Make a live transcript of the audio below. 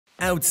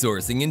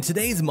Outsourcing in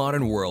today's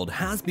modern world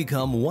has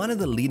become one of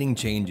the leading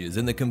changes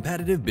in the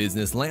competitive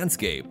business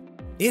landscape.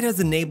 It has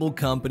enabled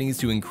companies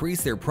to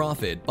increase their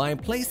profit by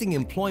placing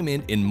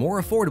employment in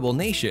more affordable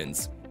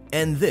nations.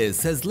 And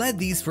this has led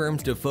these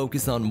firms to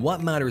focus on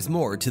what matters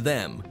more to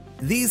them.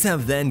 These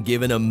have then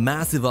given a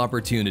massive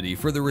opportunity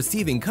for the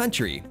receiving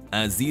country,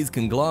 as these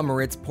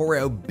conglomerates pour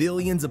out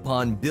billions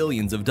upon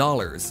billions of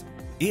dollars.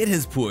 It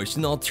has pushed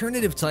an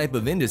alternative type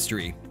of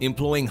industry,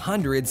 employing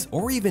hundreds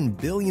or even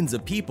billions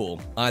of people,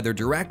 either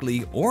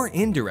directly or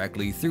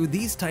indirectly through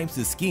these types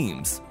of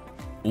schemes.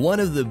 One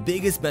of the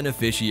biggest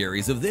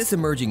beneficiaries of this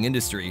emerging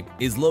industry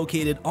is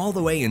located all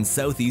the way in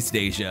Southeast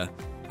Asia.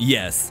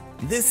 Yes,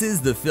 this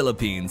is the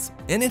Philippines,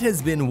 and it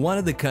has been one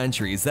of the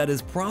countries that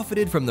has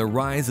profited from the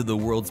rise of the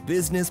world's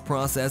business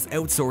process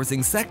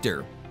outsourcing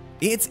sector.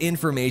 Its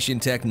information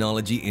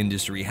technology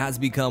industry has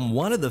become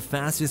one of the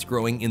fastest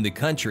growing in the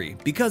country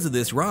because of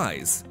this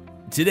rise.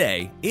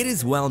 Today, it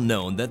is well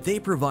known that they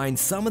provide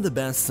some of the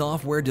best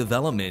software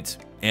development,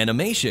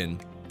 animation,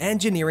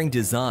 engineering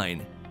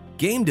design,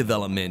 game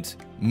development,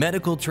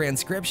 medical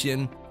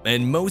transcription,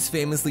 and most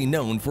famously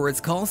known for its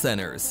call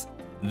centers.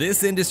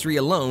 This industry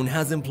alone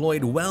has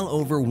employed well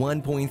over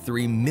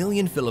 1.3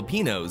 million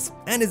Filipinos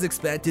and is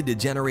expected to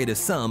generate a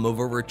sum of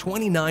over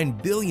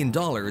 $29 billion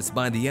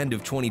by the end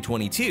of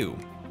 2022.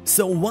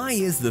 So why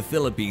is the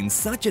Philippines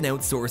such an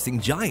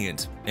outsourcing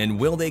giant, and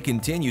will they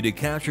continue to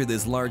capture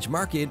this large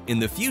market in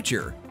the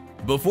future?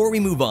 Before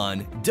we move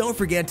on, don't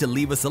forget to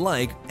leave us a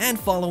like and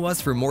follow us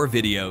for more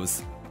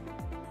videos.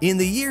 In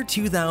the year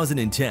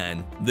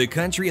 2010, the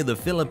country of the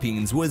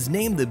Philippines was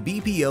named the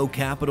BPO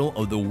Capital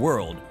of the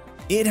world.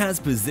 It has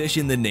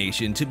positioned the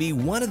nation to be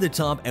one of the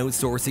top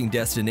outsourcing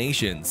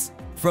destinations.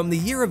 From the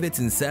year of its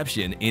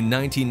inception in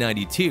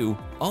 1992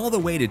 all the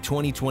way to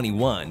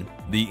 2021,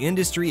 the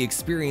industry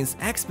experienced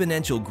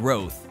exponential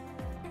growth.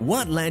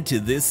 What led to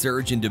this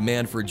surge in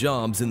demand for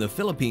jobs in the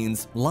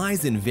Philippines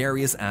lies in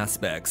various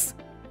aspects.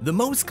 The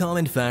most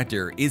common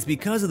factor is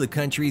because of the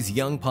country's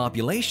young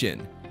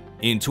population.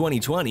 In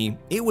 2020,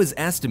 it was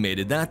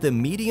estimated that the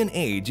median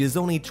age is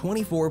only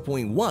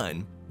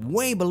 24.1,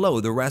 way below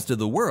the rest of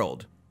the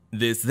world.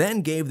 This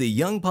then gave the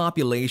young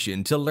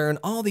population to learn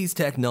all these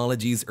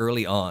technologies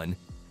early on.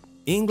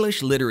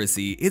 English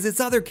literacy is its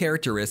other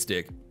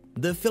characteristic.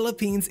 The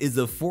Philippines is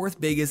the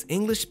fourth biggest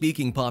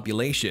English-speaking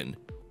population.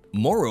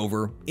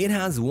 Moreover, it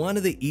has one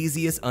of the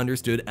easiest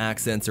understood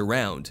accents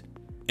around.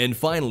 And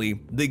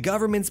finally, the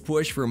government's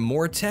push for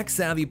more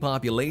tech-savvy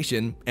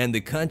population and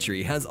the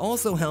country has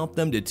also helped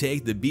them to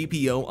take the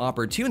BPO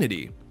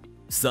opportunity.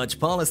 Such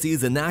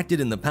policies enacted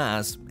in the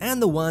past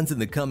and the ones in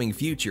the coming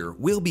future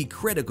will be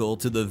critical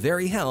to the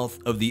very health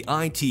of the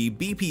IT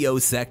BPO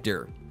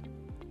sector.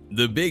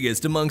 The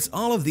biggest amongst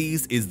all of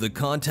these is the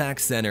contact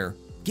center,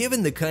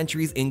 given the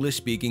country's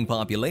English-speaking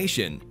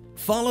population,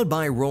 followed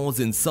by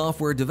roles in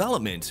software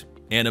development,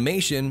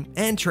 animation,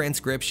 and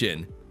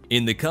transcription.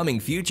 In the coming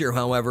future,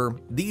 however,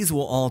 these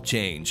will all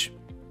change.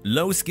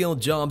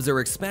 Low-skilled jobs are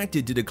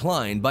expected to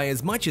decline by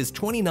as much as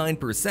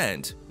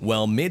 29%,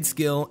 while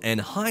mid-skill and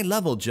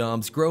high-level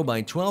jobs grow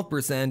by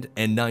 12%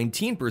 and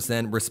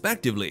 19%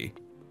 respectively.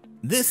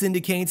 This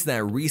indicates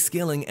that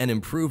reskilling and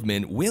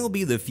improvement will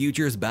be the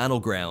future's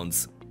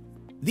battlegrounds.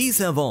 These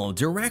have all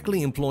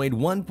directly employed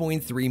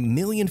 1.3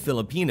 million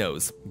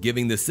Filipinos,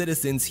 giving the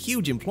citizens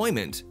huge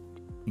employment.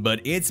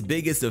 But its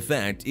biggest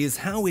effect is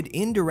how it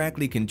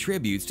indirectly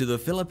contributes to the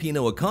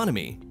Filipino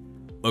economy.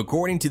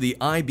 According to the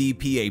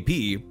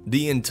IBPAP,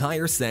 the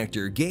entire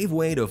sector gave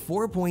way to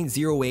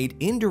 4.08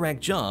 indirect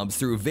jobs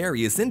through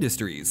various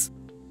industries.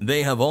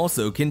 They have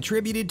also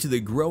contributed to the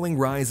growing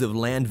rise of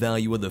land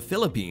value of the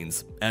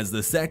Philippines, as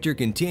the sector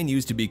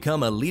continues to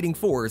become a leading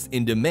force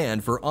in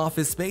demand for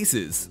office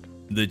spaces.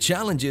 The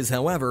challenges,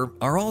 however,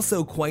 are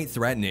also quite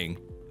threatening.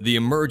 The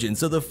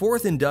emergence of the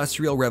Fourth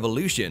Industrial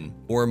Revolution,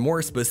 or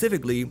more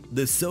specifically,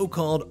 the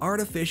so-called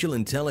artificial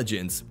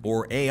intelligence,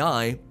 or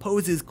AI,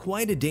 poses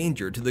quite a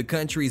danger to the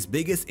country's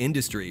biggest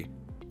industry,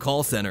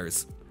 call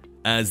centers.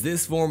 As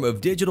this form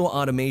of digital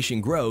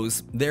automation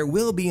grows, there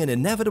will be an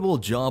inevitable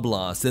job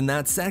loss in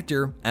that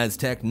sector, as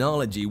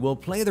technology will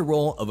play the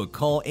role of a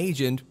call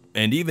agent,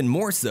 and even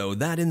more so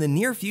that in the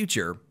near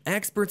future,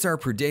 experts are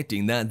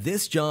predicting that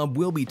this job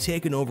will be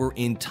taken over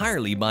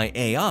entirely by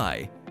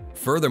AI.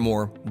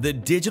 Furthermore, the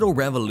digital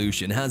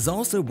revolution has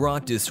also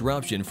brought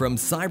disruption from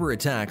cyber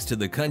attacks to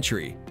the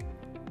country.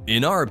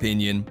 In our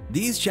opinion,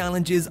 these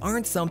challenges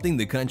aren't something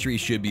the country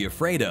should be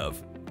afraid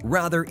of.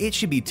 Rather, it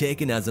should be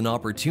taken as an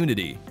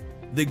opportunity.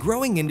 The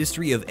growing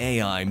industry of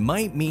AI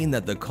might mean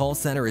that the call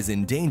center is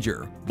in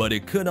danger, but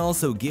it could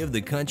also give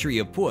the country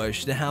a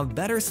push to have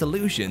better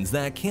solutions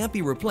that can't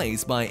be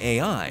replaced by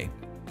AI.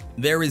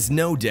 There is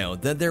no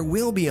doubt that there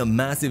will be a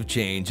massive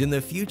change in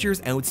the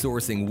future's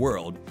outsourcing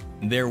world.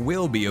 There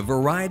will be a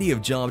variety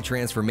of job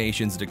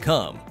transformations to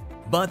come,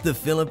 but the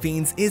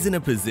Philippines is in a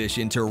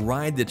position to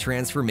ride the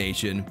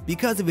transformation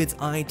because of its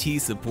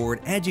IT support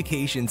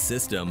education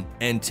system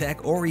and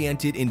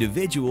tech-oriented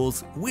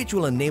individuals, which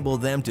will enable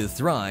them to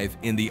thrive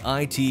in the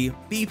IT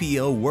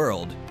BPO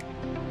world.